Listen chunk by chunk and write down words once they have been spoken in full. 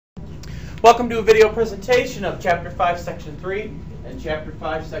Welcome to a video presentation of Chapter 5, Section 3 and Chapter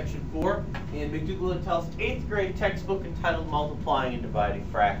 5, Section 4 in McDougal Littell's 8th grade textbook entitled Multiplying and Dividing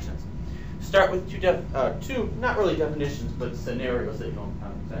Fractions. Start with two, not really definitions, but scenarios that you don't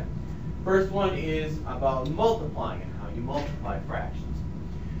contact. First one is about multiplying and how you multiply fractions.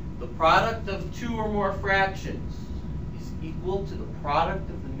 The product of two or more fractions is equal to the product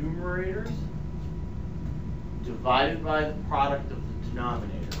of the numerators divided by the product of the denominators.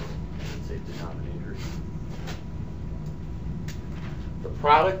 Denominators. The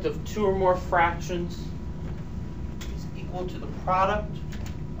product of two or more fractions is equal to the product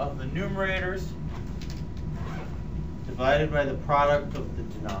of the numerators divided by the product of the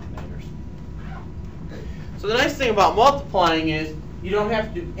denominators. So the nice thing about multiplying is you don't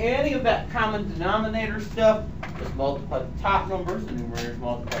have to do any of that common denominator stuff. Just multiply the top numbers, the numerators,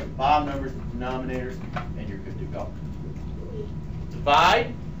 multiply the bottom numbers, the denominators, and you're good to go.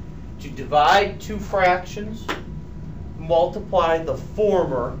 Divide. To divide two fractions, multiply the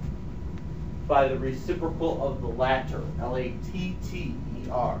former by the reciprocal of the latter,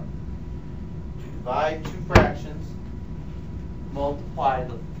 L-A-T-T-E-R. To divide two fractions, multiply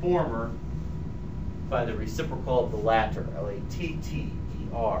the former by the reciprocal of the latter,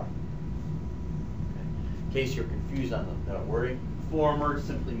 L-A-T-T-E-R. In case you're confused on the wording, former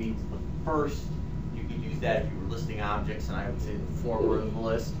simply means the first. You could use that if you were listing objects, and I would say the former of the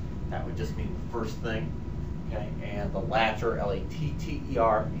list. That would just mean the first thing, okay? And the latter,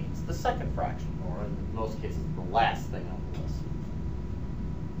 L-A-T-T-E-R, means the second fraction, or in most cases, the last thing on the list.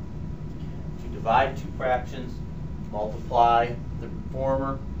 To divide two fractions, multiply the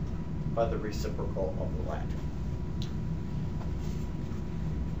former by the reciprocal of the latter.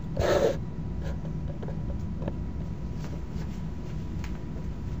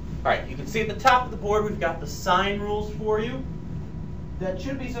 All right, you can see at the top of the board we've got the sign rules for you. That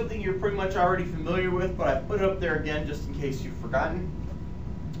should be something you're pretty much already familiar with, but I put it up there again just in case you've forgotten.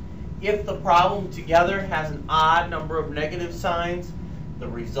 If the problem together has an odd number of negative signs, the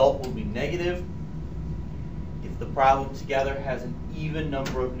result will be negative. If the problem together has an even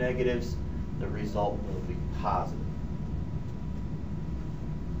number of negatives, the result will be positive.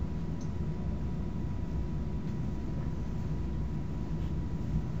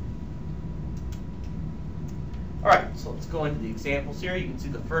 All right, so let's go into the examples here. You can see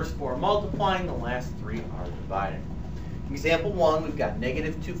the first four are multiplying, the last three are dividing. Example 1, we've got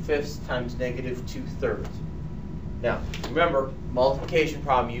 -2/5 times -2/3. Now, remember, multiplication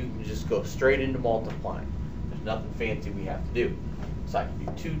problem, you can just go straight into multiplying. There's nothing fancy we have to do. So I can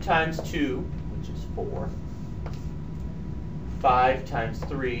do 2 times 2, which is 4. 5 times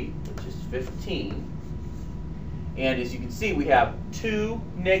 3, which is 15. And as you can see, we have two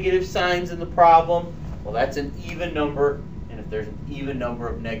negative signs in the problem. Well, that's an even number, and if there's an even number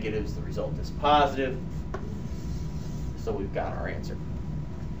of negatives, the result is positive. So we've got our answer.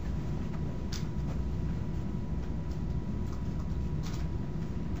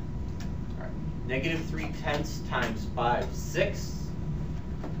 All right, -3/10 times 5/6.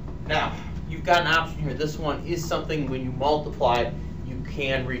 Now, you've got an option here. This one is something when you multiply, you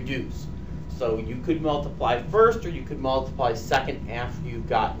can reduce. So you could multiply first, or you could multiply second after you've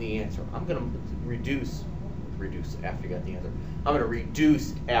got the answer. I'm going to reduce after you got the answer. I'm going to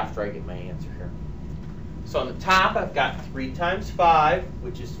reduce after I get my answer here. So on the top, I've got 3 times 5,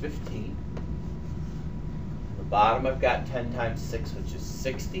 which is 15. On the bottom, I've got 10 times 6, which is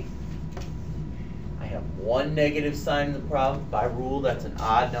 60. I have one negative sign in the problem. By rule, that's an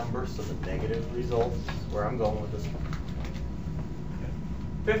odd number, so the negative result is where I'm going with this one.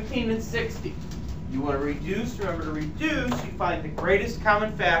 15 and 60. You want to reduce, remember to reduce, you find the greatest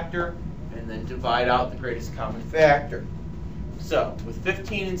common factor and then divide out the greatest common factor. So, with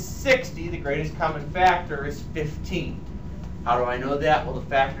 15 and 60, the greatest common factor is 15. How do I know that? Well, the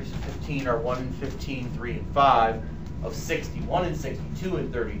factors of 15 are 1 and 15, 3 and 5. Of 60, 1 and 62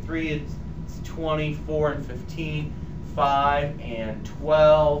 and 33, it's 20, 4 and 15, 5 and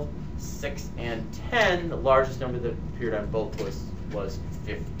 12, 6 and 10. The largest number that appeared on both lists was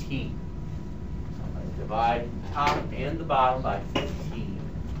 15. So I'm going to divide the top and the bottom by 15.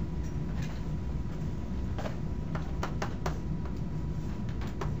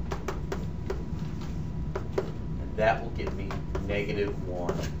 And that will give me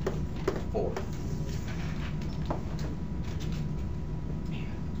 -1/4.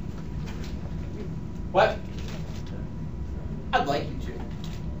 What? I'd like you to.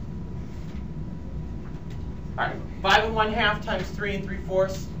 All right, 5 1/2 times 3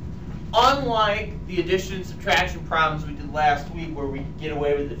 3/4. Unlike the addition and subtraction problems we did last week, where we could get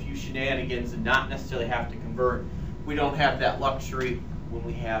away with a few shenanigans and not necessarily have to convert, we don't have that luxury when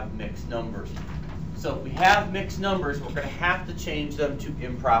we have mixed numbers. So if we have mixed numbers, we're going to have to change them to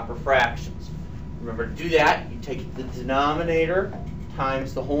improper fractions. Remember, to do that, you take the denominator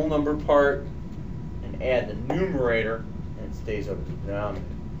times the whole number part and add the numerator, and it stays over the denominator.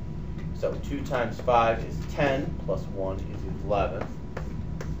 So 2 times 5 is 10, plus 1 is 11,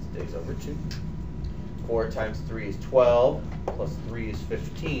 stays over 2. 4 times 3 is 12, plus 3 is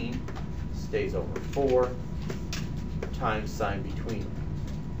 15, stays over 4, times sign between them.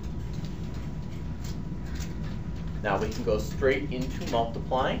 Now we can go straight into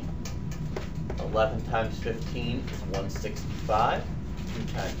multiplying. 11 times 15 is 165,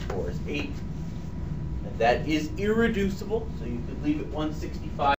 2 times 4 is 8, and that is irreducible, so you could leave it 165.